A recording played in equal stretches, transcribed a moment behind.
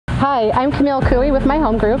Hi, I'm Camille Cooey with my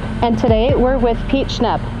home group, and today we're with Pete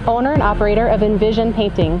Schnepp, owner and operator of Envision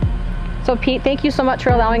Painting. So Pete, thank you so much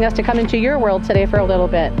for allowing us to come into your world today for a little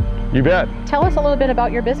bit. You bet. Tell us a little bit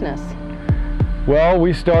about your business. Well,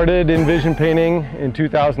 we started Envision Painting in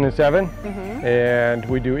 2007, and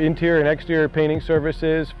we do interior and exterior painting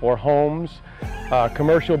services for homes,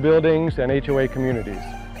 commercial buildings, and HOA communities.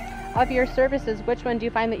 Of your services, which one do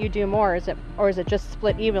you find that you do more? Is it just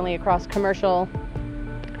split evenly across commercial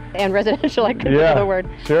and residential? I couldn't think of the word.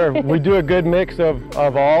 Sure. We do a good mix of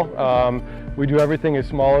all. We do everything as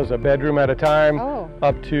small as a bedroom at a time,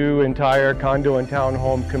 up to entire condo and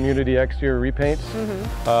townhome community exterior repaints,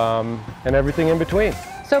 and everything in between.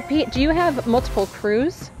 So Pete, do you have multiple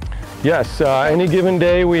crews? Yes. Any given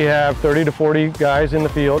day we have 30 to 40 guys in the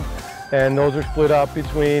field, and those are split up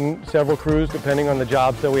between several crews depending on the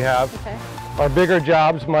jobs that we have. Okay. Our bigger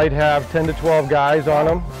jobs might have 10 to 12 guys on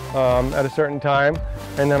them at a certain time,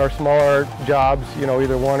 and then our smaller jobs, you know,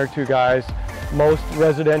 either one or two guys. Most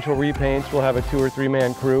residential repaints will have a 2 or 3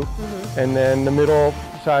 man crew, and then the middle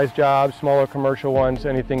size jobs, smaller commercial ones,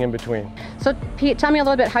 anything in between. So Pete, tell me a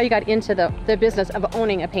little bit how you got into the business of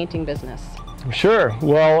owning a painting business. Sure.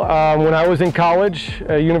 Well, when I was in college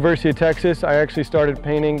at University of Texas, I actually started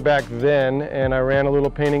painting back then, and I ran a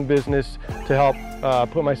little painting business to help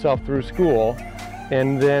put myself through school.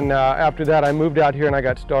 And then after that, I moved out here and I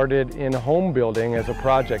got started in home building as a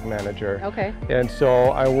project manager. Okay. And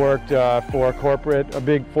so I worked for a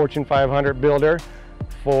big Fortune 500 builder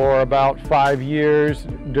for about 5 years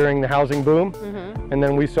during the housing boom. And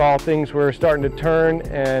then we saw things were starting to turn,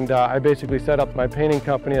 and I basically set up my painting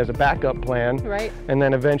company as a backup plan. Right. And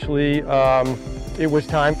then eventually it was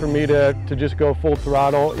time for me to just go full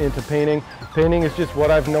throttle into painting. Painting is just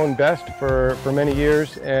what I've known best for many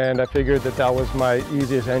years, and I figured that was my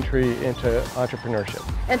easiest entry into entrepreneurship.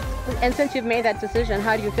 And since you've made that decision,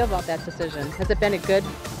 how do you feel about that decision? Has it been a good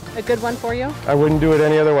one for you? I wouldn't do it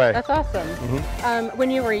any other way. That's awesome.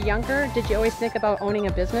 When you were younger, did you always think about owning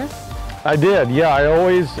a business? I did, yeah. I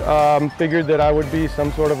always figured that I would be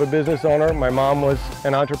some sort of a business owner. My mom was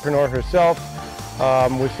an entrepreneur herself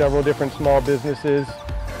with several different small businesses.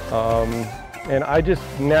 And I just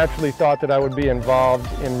naturally thought that I would be involved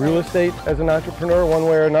in real estate as an entrepreneur one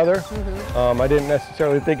way or another. I didn't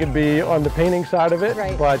necessarily think it'd be on the painting side of it,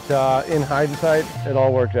 but in hindsight, it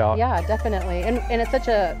all worked out. Yeah, definitely. And it's such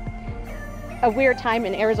a weird time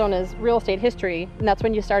in Arizona's real estate history, and that's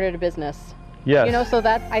when you started a business. Yes. You know, so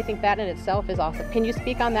I think that in itself is awesome. Can you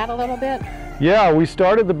speak on that a little bit? Yeah, we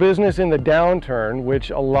started the business in the downturn,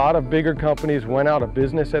 which a lot of bigger companies went out of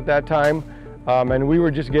business at that time. And we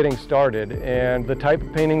were just getting started, and the type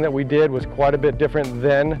of painting that we did was quite a bit different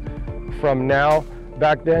then from now.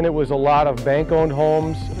 Back then it was a lot of bank-owned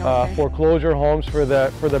homes, foreclosure homes for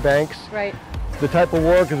the banks. Right. The type of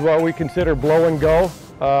work is what we consider blow and go.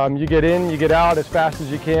 You get in, you get out as fast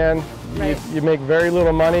as you can. Right. You make very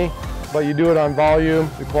little money, but you do it on volume.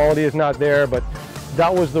 The quality is not there, but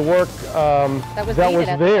that was the work that was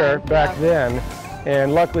there back then.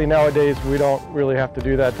 And luckily nowadays we don't really have to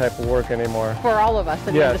do that type of work anymore. For all of us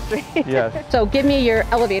in the industry. Yes. So give me your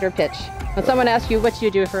elevator pitch. When someone asks you what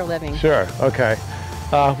you do for a living. Sure, okay.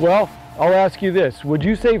 Well, I'll ask you this. Would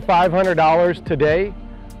you save $500 today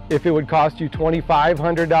if it would cost you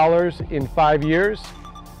 $2,500 in 5 years?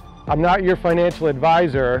 I'm not your financial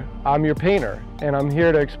advisor, I'm your painter. And I'm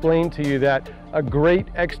here to explain to you that a great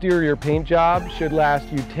exterior paint job should last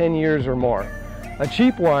you 10 years or more. A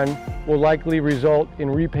cheap one will likely result in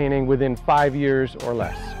repainting within 5 years or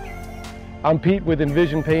less. I'm Pete with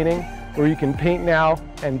Envision Painting, where you can paint now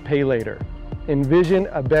and pay later. Envision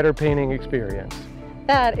a better painting experience.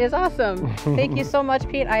 That is awesome. Thank you so much,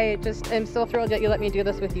 Pete. I just am so thrilled that you let me do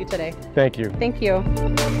this with you today. Thank you. Thank you.